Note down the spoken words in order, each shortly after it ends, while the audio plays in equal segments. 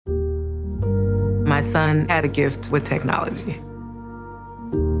my son had a gift with technology.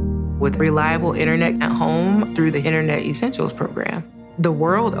 With reliable internet at home through the Internet Essentials program, the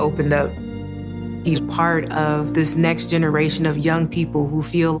world opened up. He's part of this next generation of young people who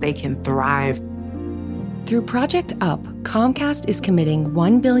feel they can thrive. Through Project UP, Comcast is committing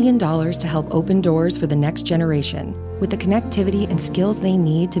 $1 billion to help open doors for the next generation with the connectivity and skills they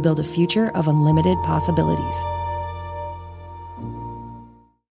need to build a future of unlimited possibilities.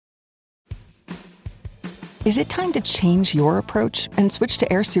 Is it time to change your approach and switch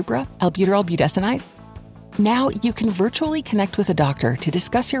to Air Supra, albuterol budesonide? Now you can virtually connect with a doctor to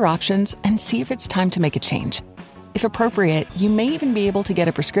discuss your options and see if it's time to make a change. If appropriate, you may even be able to get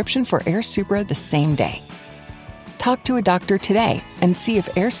a prescription for Air Supra the same day. Talk to a doctor today and see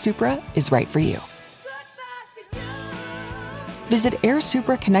if Air Supra is right for you. Visit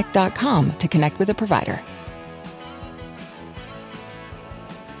AirSupraConnect.com to connect with a provider.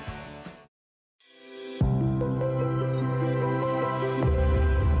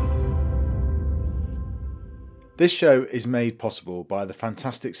 This show is made possible by the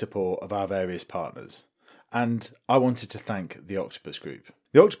fantastic support of our various partners, and I wanted to thank the Octopus Group.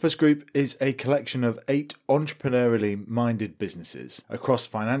 The Octopus Group is a collection of 8 entrepreneurially minded businesses across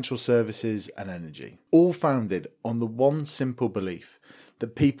financial services and energy, all founded on the one simple belief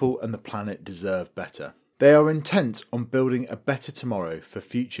that people and the planet deserve better. They are intent on building a better tomorrow for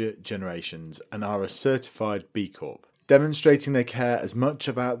future generations and are a certified B Corp, demonstrating they care as much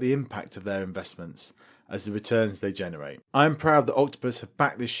about the impact of their investments as the returns they generate. I am proud that Octopus have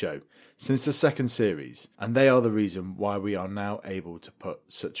backed this show since the second series, and they are the reason why we are now able to put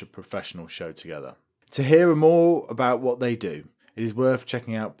such a professional show together. To hear more about what they do, it is worth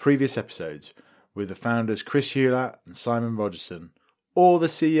checking out previous episodes with the founders Chris Hewlett and Simon Rogerson, or the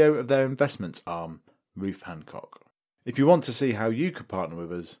CEO of their investments arm, Ruth Hancock. If you want to see how you could partner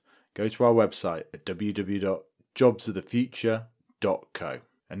with us, go to our website at www.jobsofthefuture.co.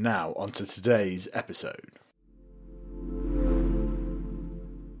 And now on to today's episode.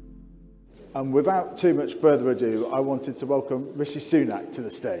 And without too much further ado, I wanted to welcome Rishi Sunak to the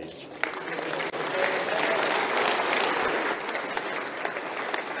stage.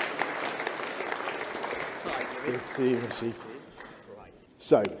 Good to see you, Rishi.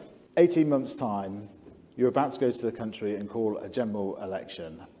 So, 18 months' time, you're about to go to the country and call a general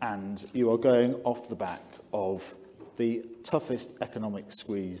election, and you are going off the back of the toughest economic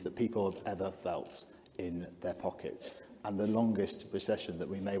squeeze that people have ever felt in their pockets, and the longest recession that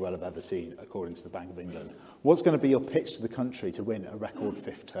we may well have ever seen, according to the Bank of England. What's going to be your pitch to the country to win a record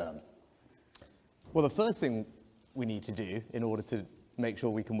 5th term? Well, the first thing we need to do in order to make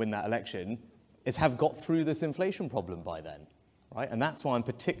sure we can win that election is have got through this inflation problem by then, right? And that's why I'm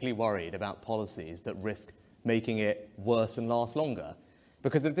particularly worried about policies that risk making it worse and last longer.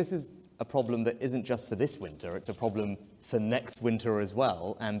 Because if this is a problem that isn't just for this winter, it's a problem for next winter as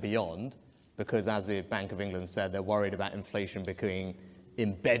well and beyond, because as the Bank of England said, they're worried about inflation becoming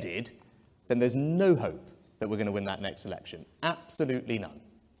embedded, then there's no hope that we're going to win that next election. Absolutely none,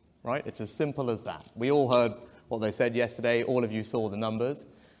 right? It's as simple as that. We all heard what they said yesterday. All of you saw the numbers.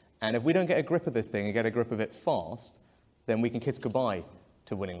 And if we don't get a grip of this thing and get a grip of it fast, then we can kiss goodbye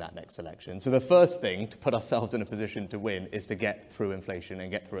to winning that next election. So the first thing to put ourselves in a position to win is to get through inflation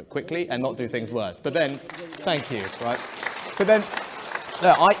and get through it quickly and not do things worse. But then, thank you, right? But then,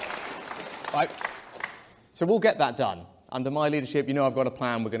 no, so we'll get that done. Under my leadership, you know I've got a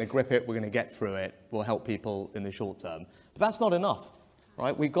plan. We're going to grip it. We're going to get through it. We'll help people in the short term. But that's not enough,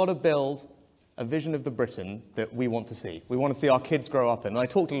 right? We've got to build a vision of the Britain that we want to see. We want to see our kids grow up in. And I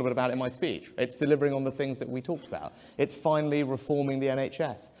talked a little bit about it in my speech. It's delivering on the things that we talked about. It's finally reforming the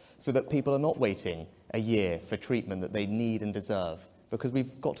NHS so that people are not waiting a year for treatment that they need and deserve, because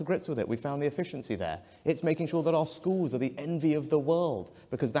we've got to grips with it. We found the efficiency there. It's making sure that our schools are the envy of the world,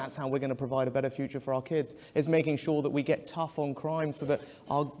 because that's how we're going to provide a better future for our kids. It's making sure that we get tough on crime so that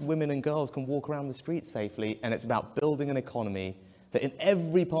our women and girls can walk around the streets safely. And it's about building an economy that in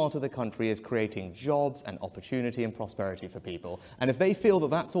every part of the country is creating jobs and opportunity and prosperity for people. And if they feel that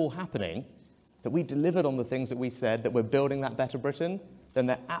that's all happening, that we delivered on the things that we said, that we're building that better Britain, then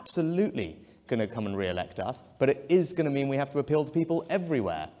they're absolutely going to come and re-elect us. But it is going to mean we have to appeal to people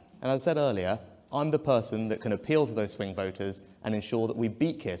everywhere. And as I said earlier, I'm the person that can appeal to those swing voters and ensure that we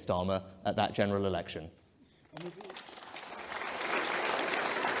beat Keir Starmer at that general election.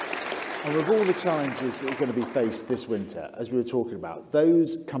 And with all the challenges that are going to be faced this winter, as we were talking about,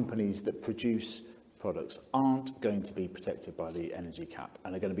 those companies that produce products aren't going to be protected by the energy cap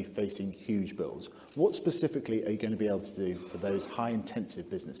and are going to be facing huge bills. What specifically are you going to be able to do for those high-intensive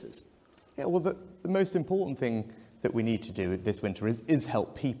businesses? Yeah, well, the most important thing that we need to do this winter is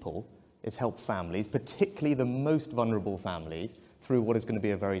help people, is help families, particularly the most vulnerable families, through what is going to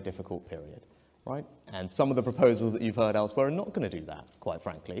be a very difficult period, right? And some of the proposals that you've heard elsewhere are not going to do that, quite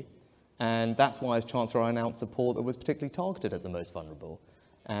frankly. And that's why, as Chancellor, I announced support that was particularly targeted at the most vulnerable.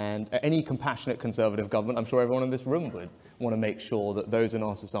 And any compassionate Conservative government, I'm sure everyone in this room would want to make sure that those in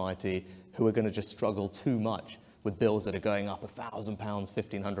our society who are going to just struggle too much with bills that are going up £1,000,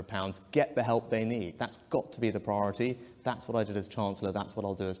 £1,500, get the help they need. That's got to be the priority. That's what I did as Chancellor. That's what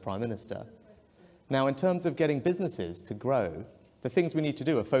I'll do as Prime Minister. Now, in terms of getting businesses to grow, the things we need to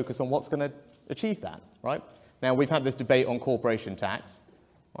do are focus on what's going to achieve that, right? Now, we've had this debate on corporation tax,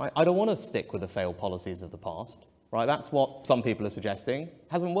 right? I don't want to stick with the failed policies of the past, right? That's what some people are suggesting.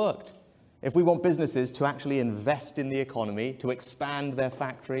 Hasn't worked. If we want businesses to actually invest in the economy, to expand their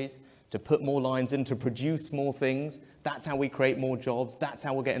factories, to put more lines in, to produce more things, that's how we create more jobs, that's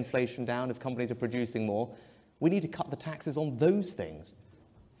how we'll get inflation down if companies are producing more. We need to cut the taxes on those things.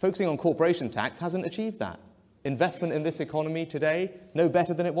 Focusing on corporation tax hasn't achieved that. Investment in this economy today, no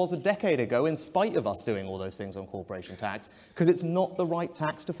better than it was a decade ago, in spite of us doing all those things on corporation tax, because it's not the right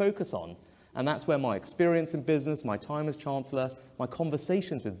tax to focus on. And that's where my experience in business, my time as Chancellor, my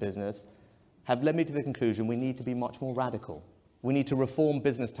conversations with business have led me to the conclusion we need to be much more radical. We need to reform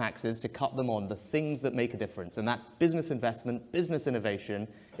business taxes to cut them on the things that make a difference, and that's business investment, business innovation.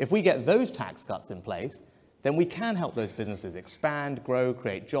 If we get those tax cuts in place, then we can help those businesses expand, grow,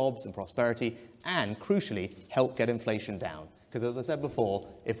 create jobs and prosperity, and, crucially, help get inflation down. Because, as I said before,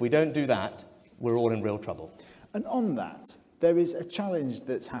 if we don't do that, we're all in real trouble. And on that, there is a challenge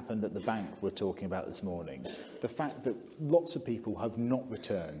that's happened at the bank we're talking about this morning. The fact that lots of people have not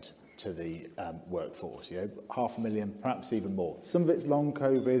returned to the workforce, 500,000, perhaps even more. Some of it's long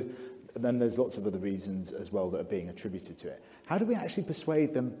COVID, and then there's lots of other reasons as well that are being attributed to it. How do we actually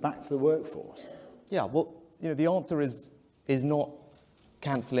persuade them back to the workforce? Yeah, well, the answer is not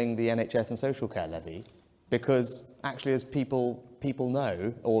cancelling the NHS and social care levy, because actually, as people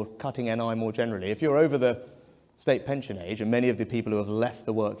know, or cutting NI more generally, if you're over the state pension age, and many of the people who have left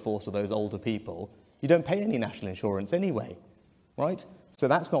the workforce are those older people, you don't pay any national insurance anyway, right? So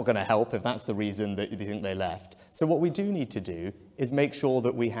that's not going to help if that's the reason that you think they left. So what we do need to do is make sure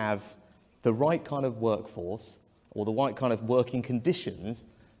that we have the right kind of workforce, or the right kind of working conditions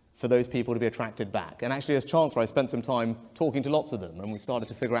for those people to be attracted back. And actually, as Chancellor, I spent some time talking to lots of them, and we started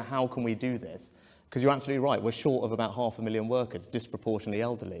to figure out how can we do this. Because you're absolutely right, we're short of about 500,000 workers, disproportionately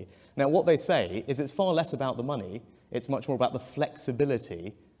elderly. Now, what they say is it's far less about the money, it's much more about the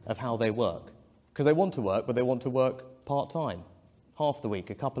flexibility of how they work. Because they want to work, but they want to work part-time, half the week,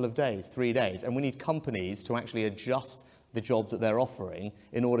 a couple of days, 3 days. And we need companies to actually adjust the jobs that they're offering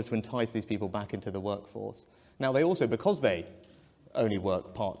in order to entice these people back into the workforce. Now, they also, because they only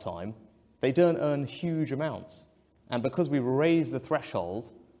work part-time, they don't earn huge amounts. And because we raised the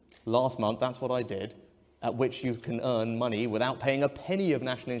threshold last month, that's what I did, at which you can earn money without paying a penny of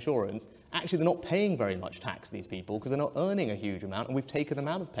national insurance. Actually, they're not paying very much tax, these people, because they're not earning a huge amount, and we've taken them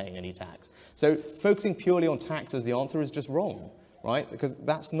out of paying any tax. So focusing purely on tax as the answer is just wrong, right? Because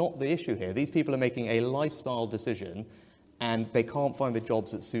that's not the issue here. These people are making a lifestyle decision, and they can't find the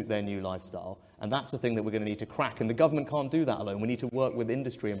jobs that suit their new lifestyle. And that's the thing that we're going to need to crack. And the government can't do that alone. We need to work with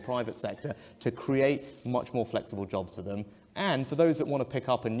industry and private sector to create much more flexible jobs for them. And for those that want to pick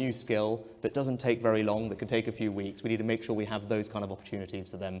up a new skill that doesn't take very long, that can take a few weeks, we need to make sure we have those kind of opportunities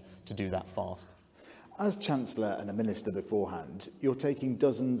for them to do that fast. As Chancellor and a Minister beforehand, you're taking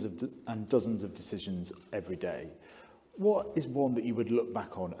dozens of decisions every day. What is one that you would look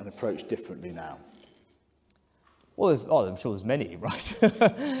back on and approach differently now? Well, I'm sure there's many,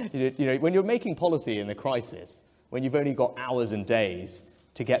 right? When you're making policy in a crisis, when you've only got hours and days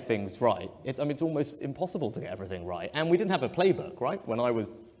to get things right, it's almost impossible to get everything right. And we didn't have a playbook, right? When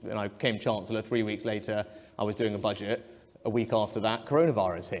I became Chancellor, 3 weeks later, I was doing a budget. A week after that,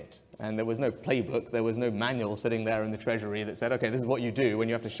 coronavirus hit. And there was no playbook, there was no manual sitting there in the Treasury that said, okay, this is what you do when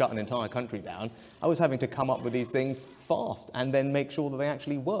you have to shut an entire country down. I was having to come up with these things fast and then make sure that they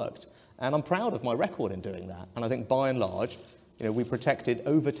actually worked. And I'm proud of my record in doing that. And I think by and large, we protected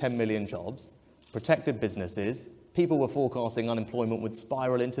over 10 million jobs, protected businesses. People were forecasting unemployment would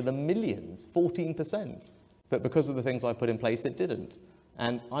spiral into the millions, 14%. But because of the things I put in place, it didn't.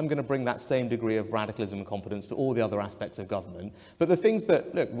 And I'm going to bring that same degree of radicalism and competence to all the other aspects of government. But the things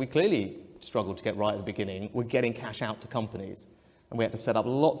that, we clearly struggled to get right at the beginning were getting cash out to companies. And we had to set up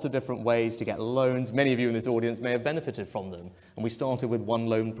lots of different ways to get loans. Many of you in this audience may have benefited from them. And we started with one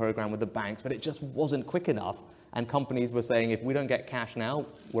loan program with the banks, but it just wasn't quick enough. And companies were saying, if we don't get cash now,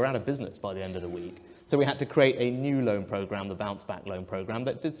 we're out of business by the end of the week. So we had to create a new loan program, the Bounce Back loan program,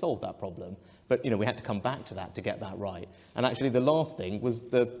 that did solve that problem. But, we had to come back to that to get that right. And actually the last thing was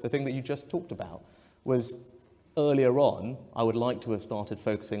the thing that you just talked about, was earlier on, I would like to have started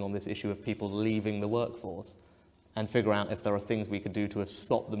focusing on this issue of people leaving the workforce and figure out if there are things we could do to have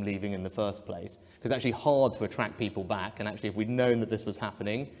stopped them leaving in the first place. Because it's actually hard to attract people back, and actually if we'd known that this was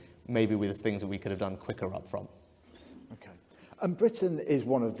happening, maybe there's things that we could have done quicker up front. Okay. And Britain is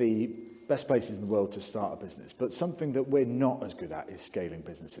one of the best places in the world to start a business, but something that we're not as good at is scaling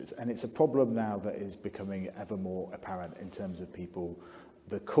businesses. And it's a problem now that is becoming ever more apparent in terms of people,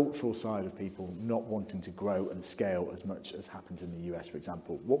 the cultural side of people not wanting to grow and scale as much as happens in the US, for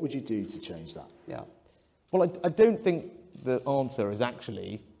example. What would you do to change that? Yeah. Well, I don't think the answer is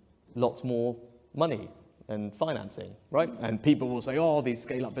actually lots more money and financing, right? And people will say, oh, these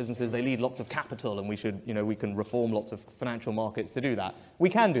scale-up businesses, they need lots of capital and we should, we can reform lots of financial markets to do that. We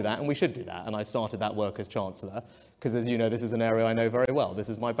can do that and we should do that. And I started that work as Chancellor because, as you know, this is an area I know very well. This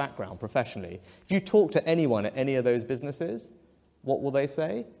is my background professionally. If you talk to anyone at any of those businesses, what will they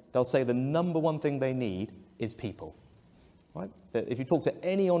say? They'll say the number one thing they need is people, right? That if you talk to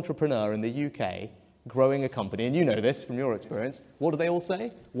any entrepreneur in the UK growing a company, and you know this from your experience, what do they all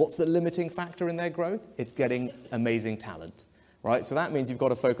say? What's the limiting factor in their growth? It's getting amazing talent, right? So that means you've got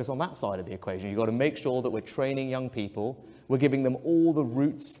to focus on that side of the equation. You've got to make sure that we're training young people, we're giving them all the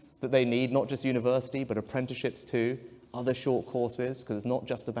routes that they need, not just university, but apprenticeships too, other short courses, because it's not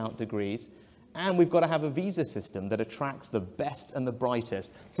just about degrees. And we've got to have a visa system that attracts the best and the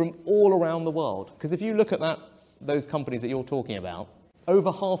brightest from all around the world. Because if you look at those companies that you're talking about,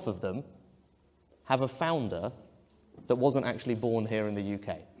 over half of them have a founder that wasn't actually born here in the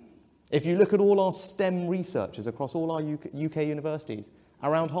UK. If you look at all our STEM researchers across all our UK universities,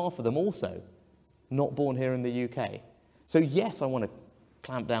 around half of them also not born here in the UK. So yes, I want to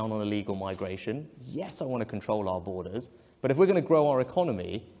clamp down on illegal migration. Yes, I want to control our borders. But if we're going to grow our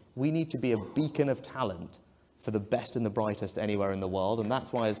economy, we need to be a beacon of talent for the best and the brightest anywhere in the world. And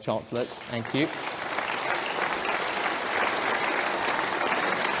that's why, as Chancellor, thank you.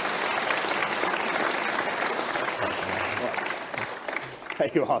 There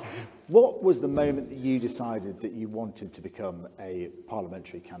you are. What was the moment that you decided that you wanted to become a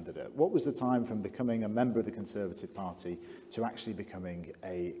parliamentary candidate? What was the time from becoming a member of the Conservative Party to actually becoming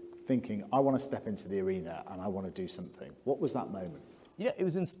thinking, I want to step into the arena and I want to do something? What was that moment? Yeah, it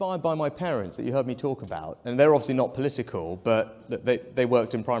was inspired by my parents that you heard me talk about. And they're obviously not political, but they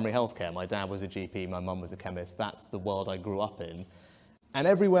worked in primary healthcare. My dad was a GP, my mum was a chemist. That's the world I grew up in. And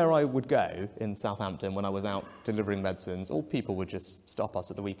everywhere I would go in Southampton when I was out delivering medicines, all people would just stop us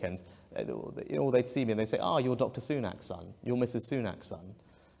at the weekends. They'd see me and they'd say, you're Dr. Sunak's son, you're Mrs. Sunak's son.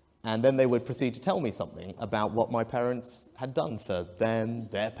 And then they would proceed to tell me something about what my parents had done for them,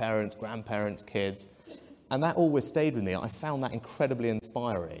 their parents, grandparents, kids. And that always stayed with me. I found that incredibly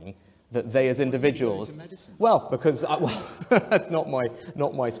inspiring, that they as individuals... Well, because that's not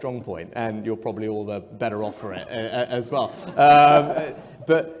my strong point, and you're probably all the better off for it as well.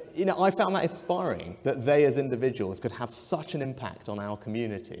 But, I found that inspiring, that they as individuals could have such an impact on our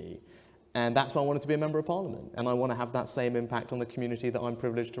community. And that's why I wanted to be a Member of Parliament. And I want to have that same impact on the community that I'm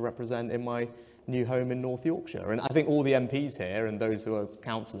privileged to represent in my new home in North Yorkshire. And I think all the MPs here and those who are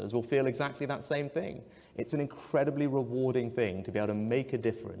councillors will feel exactly that same thing. It's an incredibly rewarding thing to be able to make a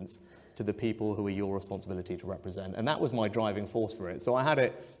difference to the people who are your responsibility to represent. And that was my driving force for it. So I had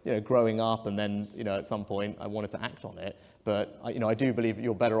it, growing up, and then, at some point I wanted to act on it. But, I do believe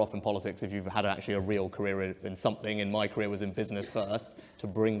you're better off in politics if you've had actually a real career in something. And my career was in business first, to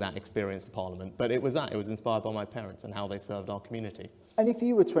bring that experience to Parliament. But it was inspired by my parents and how they served our community. And if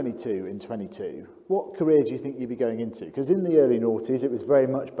you were 22, what career do you think you'd be going into? Because in the early noughties, it was very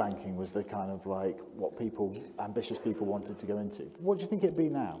much banking was the kind of like what ambitious people wanted to go into. What do you think it'd be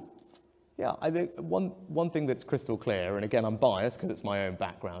now? Yeah, I think one thing that's crystal clear, and again, I'm biased because it's my own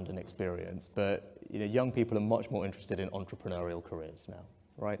background and experience, but young people are much more interested in entrepreneurial careers now,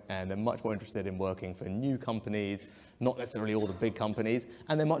 right? And they're much more interested in working for new companies, not necessarily all the big companies,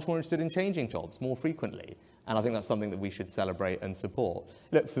 and they're much more interested in changing jobs more frequently. And I think that's something that we should celebrate and support.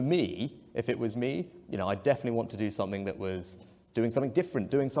 Look, for me, if it was me, I definitely want to do something that was doing something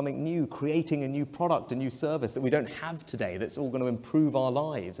different, doing something new, creating a new product, a new service that we don't have today that's all going to improve our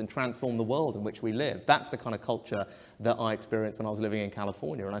lives and transform the world in which we live. That's the kind of culture that I experienced when I was living in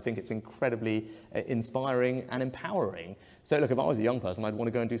California, and I think it's incredibly inspiring and empowering. So look, if I was a young person, I'd want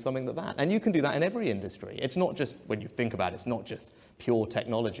to go and do something like that. And you can do that in every industry. It's not just, when you think about it, it's not just pure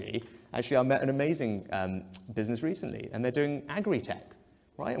technology. Actually, I met an amazing business recently, and they're doing agri-tech.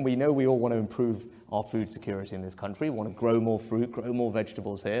 Right? And we know we all want to improve our food security in this country. We want to grow more fruit, grow more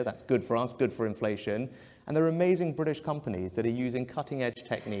vegetables here. That's good for us, good for inflation. And there are amazing British companies that are using cutting-edge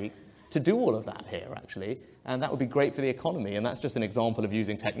techniques to do all of that here, actually, and that would be great for the economy, and that's just an example of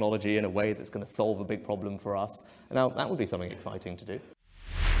using technology in a way that's going to solve a big problem for us. Now, that would be something exciting to do.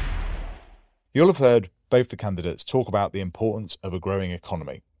 You'll have heard both the candidates talk about the importance of a growing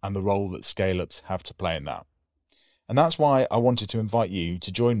economy and the role that scale-ups have to play in that. And that's why I wanted to invite you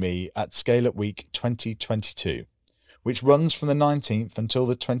to join me at Scale Up Week 2022, which runs from the 19th until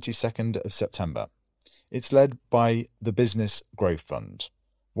the 22nd of September. It's led by the Business Growth Fund,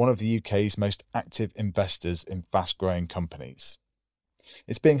 one of the UK's most active investors in fast-growing companies.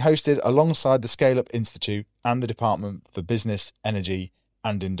 It's being hosted alongside the Scale Up Institute and the Department for Business, Energy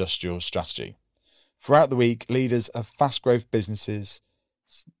and Industrial Strategy. Throughout the week, leaders of fast-growth businesses,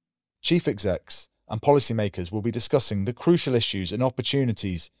 chief execs and policymakers will be discussing the crucial issues and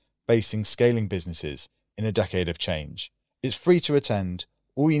opportunities facing scaling businesses in a decade of change. It's free to attend.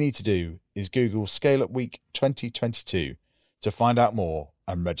 All you need to do is Google Scale Up Week 2022 to find out more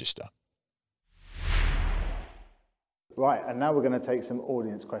and register. Right, and now we're going to take some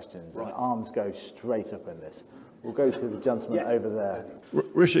audience questions, and arms go straight up in this. We'll go to the gentleman over there.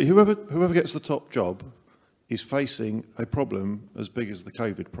 Rishi, whoever gets the top job is facing a problem as big as the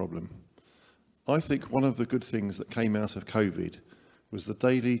COVID problem. I think one of the good things that came out of COVID was the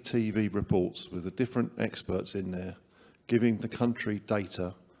daily TV reports with the different experts in there giving the country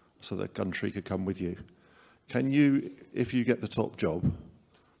data so the country could come with you. Can you, if you get the top job,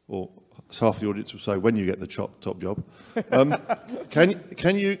 or half the audience will say when you get the top job,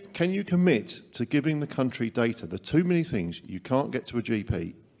 can you commit to giving the country data? There are too many things. You can't get to a GP,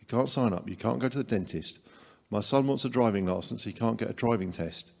 you can't sign up, you can't go to the dentist. My son wants a driving licence, he can't get a driving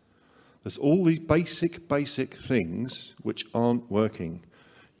test. There's all these basic things which aren't working.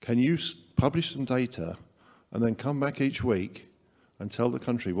 Can you publish some data and then come back each week and tell the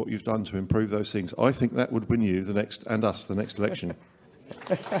country what you've done to improve those things? I think that would win you the next election.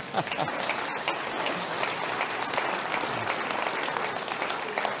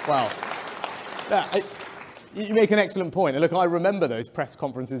 Well, you make an excellent point. And look, I remember those press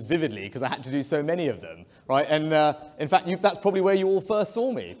conferences vividly because I had to do so many of them, right? And in fact, that's probably where you all first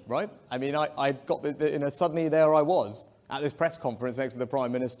saw me, right? I mean, I got suddenly there I was at this press conference next to the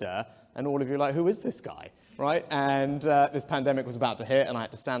Prime Minister, and all of you are like, who is this guy, right? And this pandemic was about to hit, and I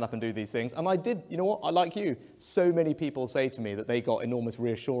had to stand up and do these things. And I did, you know what, I like you. So many people say to me that they got enormous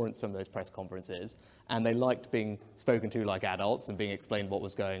reassurance from those press conferences, and they liked being spoken to like adults and being explained what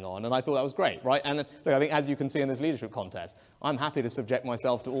was going on. And I thought that was great, right? And look, I think as you can see in this leadership contest, I'm happy to subject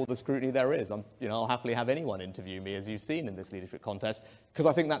myself to all the scrutiny there is. I'll happily have anyone interview me, as you've seen in this leadership contest, because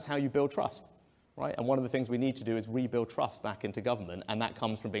I think that's how you build trust. Right? And one of the things we need to do is rebuild trust back into government, and that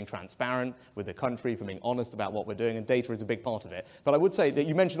comes from being transparent with the country, from being honest about what we're doing, and data is a big part of it. But I would say that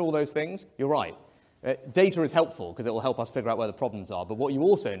you mentioned all those things, you're right. Data is helpful because it will help us figure out where the problems are, but what you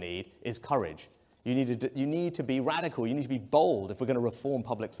also need is courage. You need to be radical, you need to be bold if we're going to reform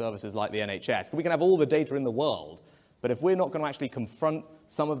public services like the NHS. We can have all the data in the world, but if we're not going to actually confront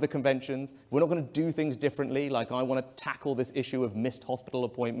some of the conventions, we're not going to do things differently, like I want to tackle this issue of missed hospital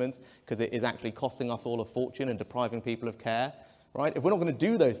appointments because it is actually costing us all a fortune and depriving people of care, right? If we're not going to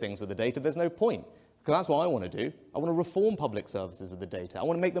do those things with the data, there's no point. Because that's what I want to do. I want to reform public services with the data. I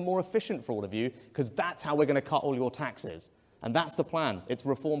want to make them more efficient for all of you, because that's how we're going to cut all your taxes. And that's the plan. It's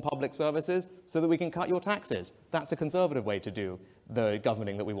reform public services so that we can cut your taxes. That's a conservative way to do the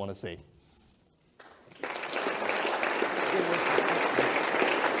governing that we want to see.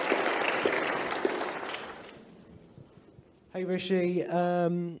 Hey Rishi,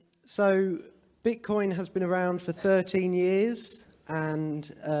 so Bitcoin has been around for 13 years,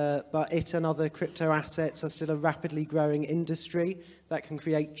 but it and other crypto assets are still a rapidly growing industry that can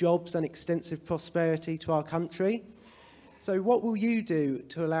create jobs and extensive prosperity to our country. So what will you do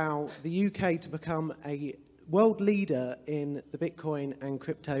to allow the UK to become a world leader in the Bitcoin and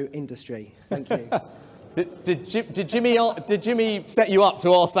crypto industry? Thank you. Did Jimmy set you up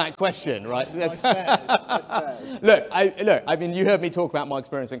to ask that question, right? Nice fairs. Look, I mean, you heard me talk about my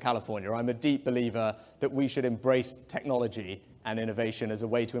experience in California. I'm a deep believer that we should embrace technology and innovation as a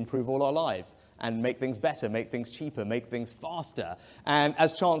way to improve all our lives and make things better, make things cheaper, make things faster. And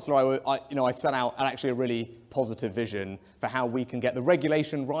as Chancellor, I set out actually a really positive vision for how we can get the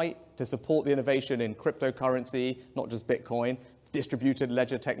regulation right to support the innovation in cryptocurrency, not just Bitcoin, distributed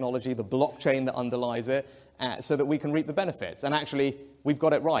ledger technology, the blockchain that underlies it, so that we can reap the benefits. And actually, we've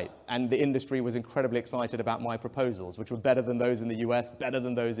got it right. And the industry was incredibly excited about my proposals, which were better than those in the US, better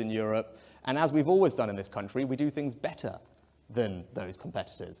than those in Europe. And as we've always done in this country, we do things better than those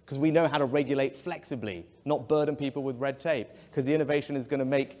competitors, because we know how to regulate flexibly, not burden people with red tape, because the innovation is going to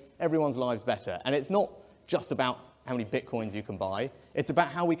make everyone's lives better. And it's not just about how many bitcoins you can buy. It's about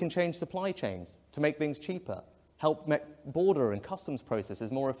how we can change supply chains to make things cheaper, help make border and customs processes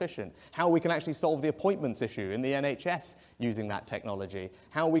more efficient, how we can actually solve the appointments issue in the NHS using that technology,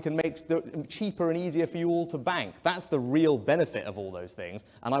 how we can make it cheaper and easier for you all to bank. That's the real benefit of all those things,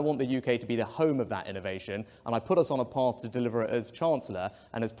 and I want the UK to be the home of that innovation, and I put us on a path to deliver it as Chancellor,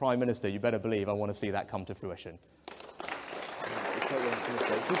 and as Prime Minister, you better believe I want to see that come to fruition.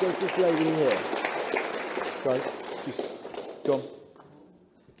 If you go to this lady here. Go on.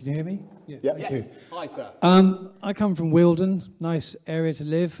 Can you hear me? Yes. Hi, sir. I come from Wealdon, nice area to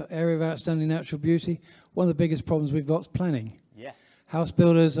live, area of outstanding natural beauty. One of the biggest problems we've got is planning. Yes. House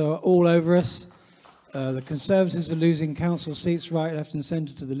builders are all over us. The Conservatives are losing council seats right, left and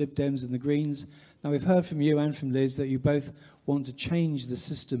centre to the Lib Dems and the Greens. Now, we've heard from you and from Liz that you both want to change the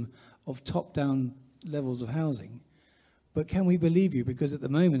system of top-down levels of housing. But can we believe you? Because at the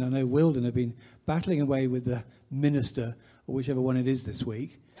moment, I know Wealdon have been battling away with the minister, or whichever one it is this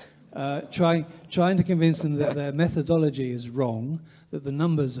week, trying to convince them that their methodology is wrong, that the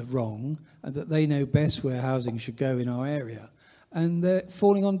numbers are wrong, and that they know best where housing should go in our area. And they're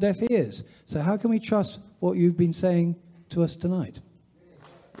falling on deaf ears. So how can we trust what you've been saying to us tonight?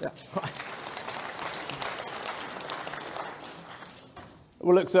 Yeah.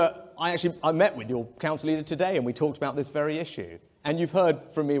 Well, look, sir, I met with your council leader today and we talked about this very issue. And you've heard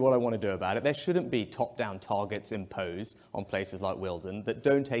from me what I want to do about it. There shouldn't be top-down targets imposed on places like Wealdon that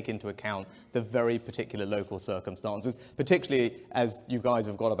don't take into account the very particular local circumstances, particularly as you guys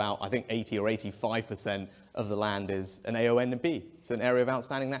have got about, I think, 80 or 85% of the land is an AONB. It's an area of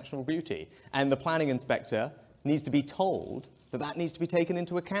outstanding natural beauty. And the planning inspector needs to be told that that needs to be taken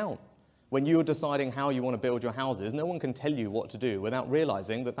into account. When you're deciding how you want to build your houses, no one can tell you what to do without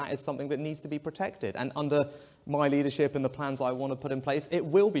realising that that is something that needs to be protected. And under my leadership and the plans I want to put in place, it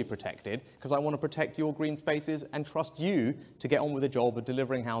will be protected because I want to protect your green spaces and trust you to get on with the job of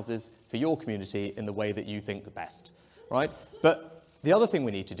delivering houses for your community in the way that you think best, right? But the other thing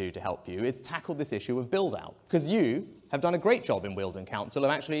we need to do to help you is tackle this issue of build-out, because you have done a great job in Wealdon Council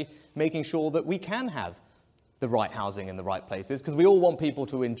of actually making sure that we can have the right housing in the right places, because we all want people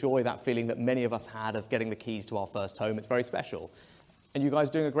to enjoy that feeling that many of us had of getting the keys to our first home. It's very special. And you guys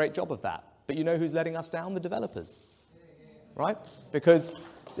are doing a great job of that. But you know who's letting us down? The developers. Right? Because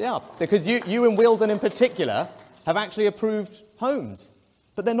you in Wealdon in particular have actually approved homes,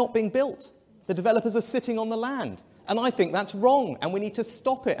 but they're not being built. The developers are sitting on the land. And I think that's wrong, and we need to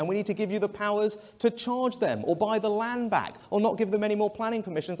stop it, and we need to give you the powers to charge them or buy the land back or not give them any more planning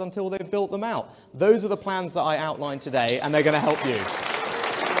permissions until they've built them out. Those are the plans that I outlined today, and they're going to help you.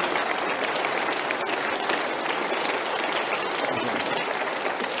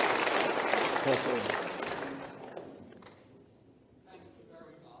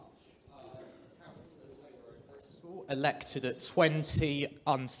 Elected at 20,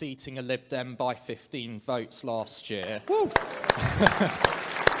 unseating a Lib Dem by 15 votes last year.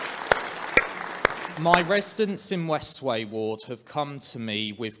 My residents in Westway Ward have come to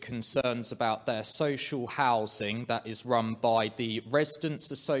me with concerns about their social housing that is run by the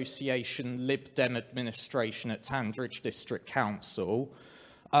Residents Association Lib Dem administration at Tandridge District Council.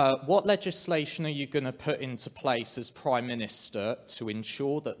 What legislation are you going to put into place as Prime Minister to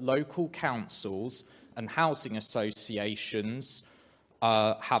ensure that local councils and housing associations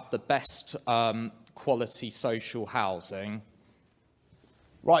have the best quality social housing?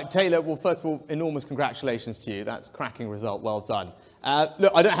 Right, Taylor, well, first of all, enormous congratulations to you. That's a cracking result. Well done.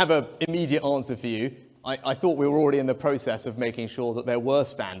 Look, I don't have an immediate answer for you. I thought we were already in the process of making sure that there were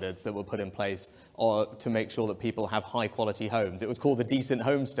standards that were put in place to make sure that people have high-quality homes. It was called the Decent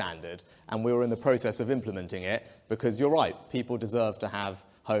Home Standard, and we were in the process of implementing it because you're right, people deserve to have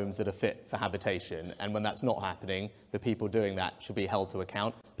homes that are fit for habitation, and when that's not happening, the people doing that should be held to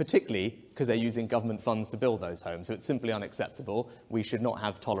account, particularly because they're using government funds to build those homes. So it's simply unacceptable. We should not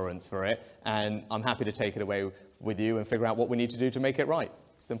have tolerance for it, and I'm happy to take it away with you and figure out what we need to do to make it right.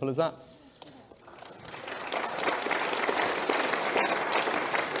 Simple as that.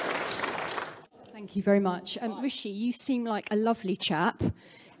 Thank you very much. Rishi, you seem like a lovely chap,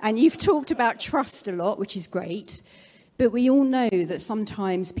 and you've talked about trust a lot, which is great. But we all know that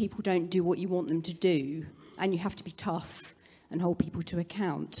sometimes people don't do what you want them to do, and you have to be tough and hold people to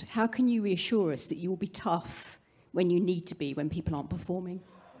account. How can you reassure us that you will be tough when you need to be, when people aren't performing?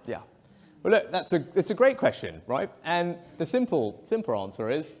 Yeah. Well, look, it's a great question, right? And the simple answer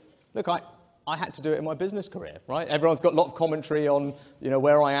is, look, I had to do it in my business career, right? Everyone's got a lot of commentary on,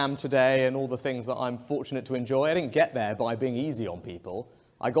 where I am today and all the things that I'm fortunate to enjoy. I didn't get there by being easy on people.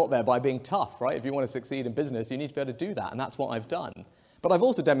 I got there by being tough, right? If you want to succeed in business, you need to be able to do that, and that's what I've done. But I've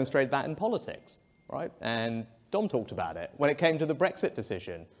also demonstrated that in politics, right? And Dom talked about it. When it came to the Brexit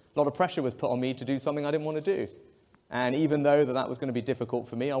decision, a lot of pressure was put on me to do something I didn't want to do. And even though that was going to be difficult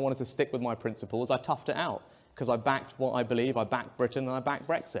for me, I wanted to stick with my principles. I toughed it out because I backed what I believe, I backed Britain, and I backed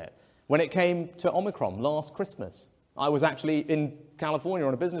Brexit. When it came to Omicron last Christmas, I was actually in California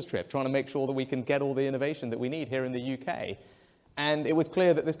on a business trip trying to make sure that we can get all the innovation that we need here in the UK. And it was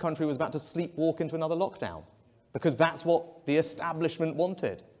clear that this country was about to sleepwalk into another lockdown because that's what the establishment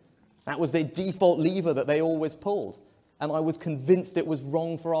wanted. That was the default lever that they always pulled. And I was convinced it was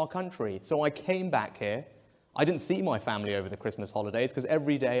wrong for our country. So I came back here. I didn't see my family over the Christmas holidays because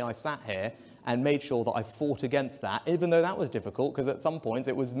every day I sat here and made sure that I fought against that, even though that was difficult because at some points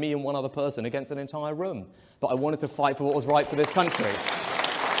it was me and one other person against an entire room. But I wanted to fight for what was right for this country.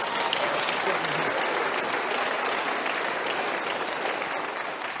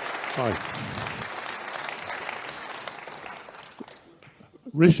 Hi.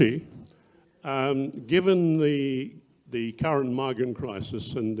 Rishi, given the current migrant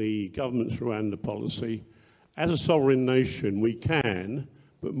crisis and the government's Rwanda policy, as a sovereign nation, we can,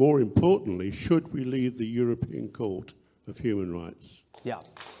 but more importantly, should we leave the European Court of Human Rights? Yeah.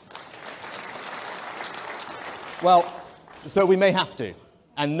 Well, so we may have to,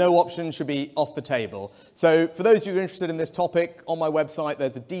 and no option should be off the table. So for those of you who are interested in this topic, on my website,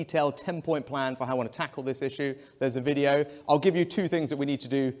 there's a detailed 10-point plan for how I want to tackle this issue. There's a video. I'll give you 2 things that we need to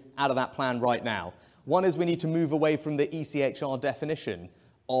do out of that plan right now. One is we need to move away from the ECHR definition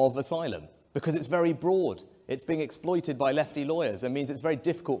of asylum, because it's very broad. It's being exploited by lefty lawyers. It means it's very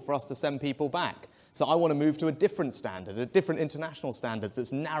difficult for us to send people back. So I want to move to a different standard, a different international standard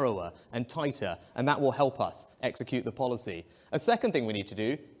that's narrower and tighter, and that will help us execute the policy. A second thing we need to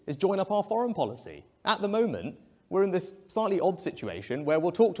do is join up our foreign policy. At the moment, we're in this slightly odd situation where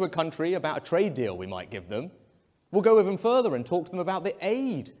we'll talk to a country about a trade deal we might give them. We'll go even further and talk to them about the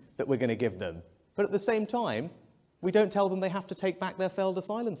aid that we're going to give them. But at the same time, we don't tell them they have to take back their failed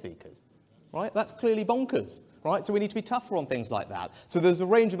asylum seekers. Right? That's clearly bonkers, right? So we need to be tougher on things like that. So there's a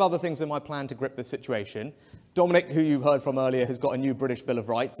range of other things in my plan to grip this situation. Dominic, who you heard from earlier, has got a new British Bill of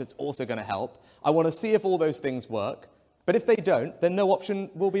Rights that's also going to help. I want to see if all those things work. But if they don't, then no option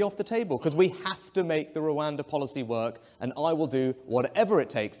will be off the table because we have to make the Rwanda policy work, and I will do whatever it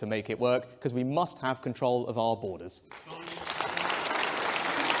takes to make it work because we must have control of our borders.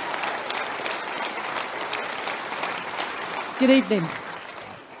 Good evening.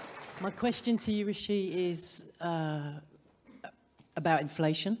 My question to you, Rishi, is about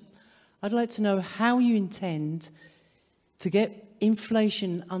inflation. I'd like to know how you intend to get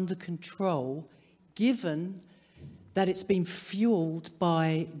inflation under control, given that it's been fueled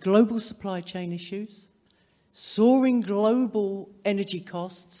by global supply chain issues, soaring global energy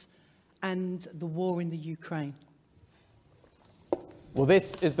costs, and the war in the Ukraine. Well,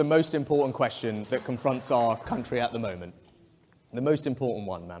 this is the most important question that confronts our country at the moment. The most important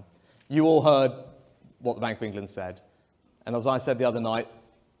one, man. You all heard what the Bank of England said. And as I said the other night,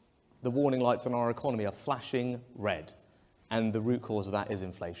 the warning lights on our economy are flashing red. And the root cause of that is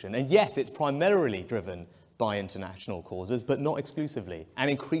inflation. And yes, it's primarily driven by international causes, but not exclusively. And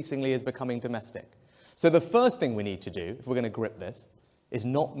increasingly is becoming domestic. So the first thing we need to do, if we're going to grip this, is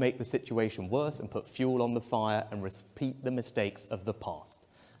not make the situation worse and put fuel on the fire and repeat the mistakes of the past.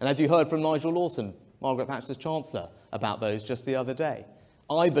 And as you heard from Nigel Lawson, Margaret Thatcher's Chancellor, about those just the other day,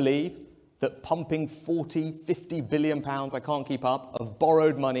 I believe that pumping 40, 50 billion pounds, I can't keep up, of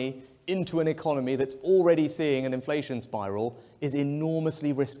borrowed money into an economy that's already seeing an inflation spiral is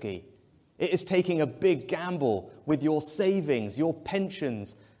enormously risky. It is taking a big gamble with your savings, your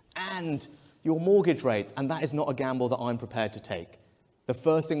pensions, and your mortgage rates, and that is not a gamble that I'm prepared to take. The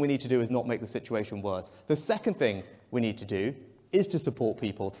first thing we need to do is not make the situation worse. The second thing we need to do is to support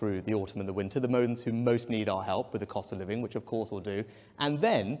people through the autumn and the winter, the ones who most need our help with the cost of living, which of course we'll do. And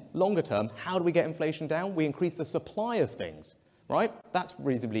then, longer term, how do we get inflation down? We increase the supply of things, right? That's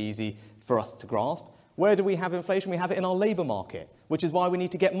reasonably easy for us to grasp. Where do we have inflation? We have it in our labour market, which is why we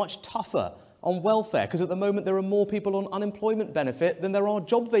need to get much tougher on welfare, because at the moment there are more people on unemployment benefit than there are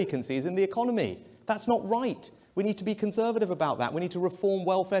job vacancies in the economy. That's not right. We need to be conservative about that. We need to reform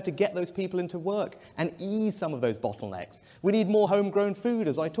welfare to get those people into work and ease some of those bottlenecks. We need more homegrown food,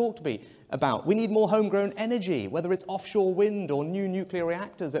 as I talked about. We need more homegrown energy, whether it's offshore wind or new nuclear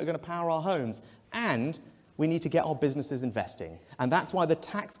reactors that are going to power our homes. And we need to get our businesses investing. And that's why the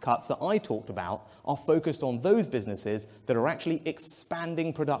tax cuts that I talked about are focused on those businesses that are actually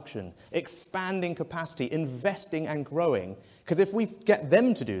expanding production, expanding capacity, investing and growing. Because if we get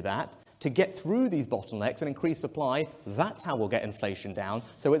them to do that, to get through these bottlenecks and increase supply. That's how we'll get inflation down.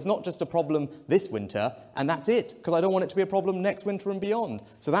 So it's not just a problem this winter, and that's it, because I don't want it to be a problem next winter and beyond.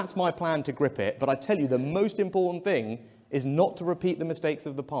 So that's my plan to grip it. But I tell you, the most important thing is not to repeat the mistakes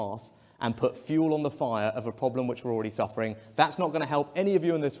of the past and put fuel on the fire of a problem which we're already suffering. That's not going to help any of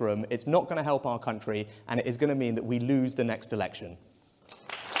you in this room. It's not going to help our country, and it is going to mean that we lose the next election.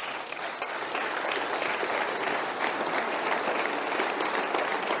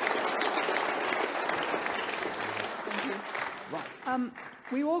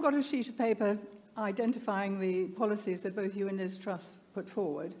 We all got a sheet of paper identifying the policies that both you and Liz Truss put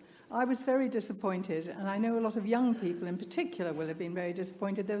forward. I was very disappointed, and I know a lot of young people in particular will have been very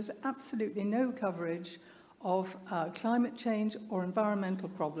disappointed. There was absolutely no coverage of climate change or environmental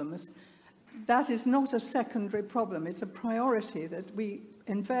problems. That is not a secondary problem. It's a priority that we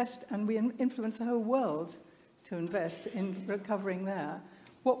invest, and we influence the whole world to invest in recovering there.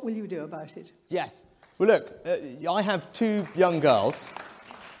 What will you do about it? Yes. Well, look, I have two young girls.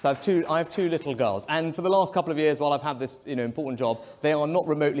 So I have two little girls, and for the last couple of years, while I've had this important job, they are not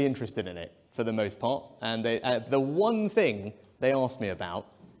remotely interested in it for the most part. And the one thing they ask me about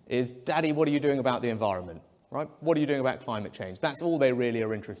is, "Daddy, what are you doing about the environment? Right? What are you doing about climate change?" That's all they really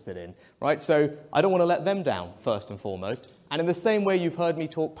are interested in, right? So I don't want to let them down first and foremost. And in the same way, you've heard me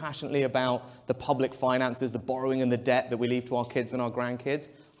talk passionately about the public finances, the borrowing and the debt that we leave to our kids and our grandkids.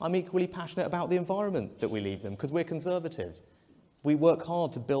 I'm equally passionate about the environment that we leave them, because we're conservatives. We work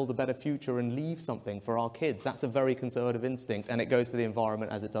hard to build a better future and leave something for our kids. That's a very conservative instinct, and it goes for the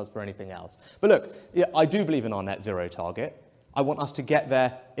environment as it does for anything else. But look, yeah, I do believe in our net zero target. I want us to get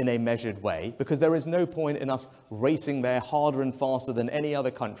there in a measured way, because there is no point in us racing there harder and faster than any other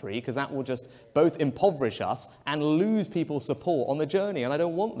country, because that will just both impoverish us and lose people's support on the journey, and I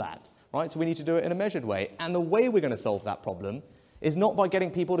don't want that, right? So we need to do it in a measured way. And the way we're going to solve that problem is not by getting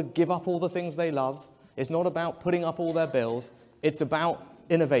people to give up all the things they love. It's not about putting up all their bills. It's about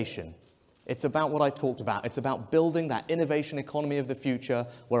innovation. It's about what I talked about. It's about building that innovation economy of the future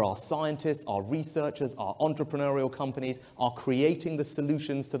where our scientists, our researchers, our entrepreneurial companies are creating the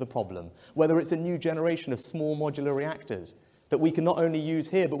solutions to the problem. Whether it's a new generation of small modular reactors that we can not only use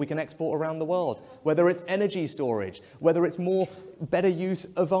here, but we can export around the world. Whether it's energy storage, whether it's better use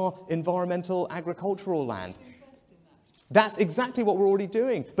of our environmental agricultural land. That's exactly what we're already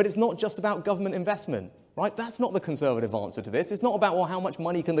doing. But it's not just about government investment. Right? That's not the conservative answer to this. It's not about, well, how much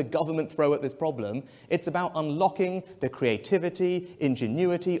money can the government throw at this problem. It's about unlocking the creativity,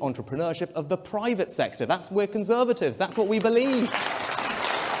 ingenuity, entrepreneurship of the private sector. We're conservatives. That's what we believe.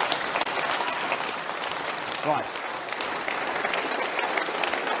 Right.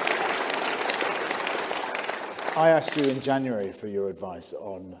 I asked you in January for your advice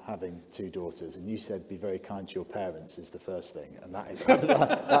on having two daughters, and you said be very kind to your parents is the first thing, and that has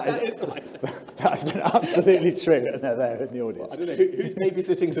been absolutely true, and they're there in the audience. Well, I don't know who's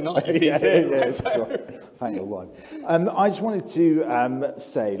babysitting tonight. Thank your wife. I just wanted to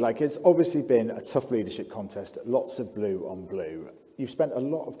say, it's obviously been a tough leadership contest, lots of blue on blue. You've spent a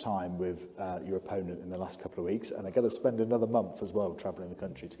lot of time with your opponent in the last couple of weeks, and are going to spend another month as well travelling the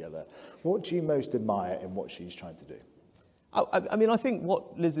country together. What do you most admire in what she's trying to do? I mean, I think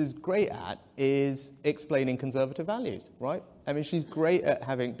what Liz is great at is explaining conservative values, right? I mean, she's great at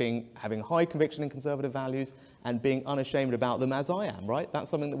having high conviction in conservative values and being unashamed about them, as I am, right? That's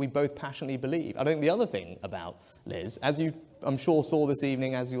something that we both passionately believe. I think the other thing about Liz, as you, I'm sure, saw this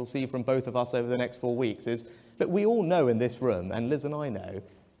evening, as you'll see from both of us over the next 4 weeks, is that we all know in this room, and Liz and I know,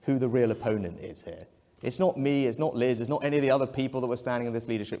 who the real opponent is here. It's not me, it's not Liz, it's not any of the other people that were standing in this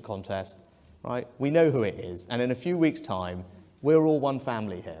leadership contest, right? We know who it is, and in a few weeks' time, we're all one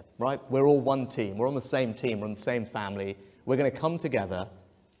family here, right? We're all one team. We're on the same team, we're on the same family. We're going to come together,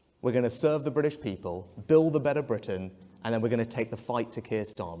 we're going to serve the British people, build a better Britain, and then we're going to take the fight to Keir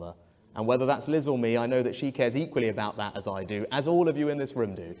Starmer. And whether that's Liz or me, I know that she cares equally about that as I do, as all of you in this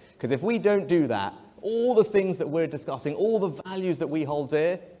room do. Because if we don't do that, all the things that we're discussing, all the values that we hold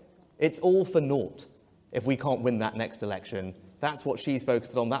dear, it's all for naught if we can't win that next election. That's what she's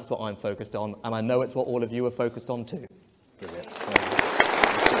focused on, that's what I'm focused on, and I know it's what all of you are focused on too. Brilliant.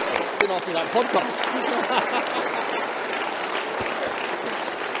 Didn't ask me that podcast.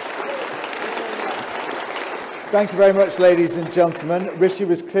 Thank you very much, ladies and gentlemen. Rishi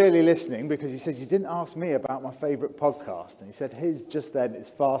was clearly listening because he said, you didn't ask me about my favourite podcast. And he said his just then is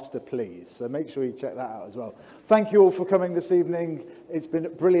Faster Please. So make sure you check that out as well. Thank you all for coming this evening. It's been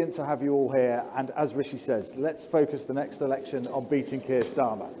brilliant to have you all here. And as Rishi says, let's focus the next election on beating Keir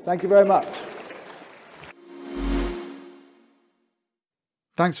Starmer. Thank you very much.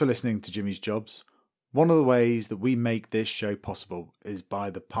 Thanks for listening to Jimmy's Jobs. One of the ways that we make this show possible is by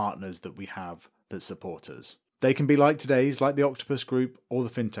the partners that we have that support us. They can be like today's, like the Octopus Group or the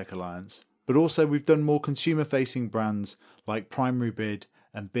FinTech Alliance, but also we've done more consumer-facing brands like Primary Bid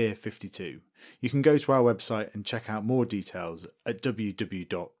and Beer 52. You can go to our website and check out more details at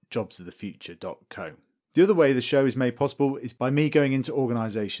www.jobsofthefuture.co. The other way the show is made possible is by me going into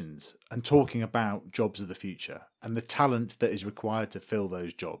organisations and talking about jobs of the future and the talent that is required to fill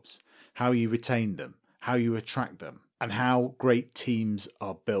those jobs, how you retain them, how you attract them, and how great teams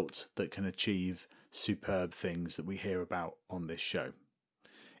are built that can achieve superb things that we hear about on this show.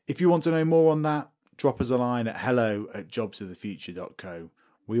 If you want to know more on that, drop us a line at hello@jobsofthefuture.co.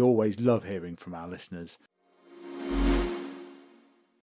 We always love hearing from our listeners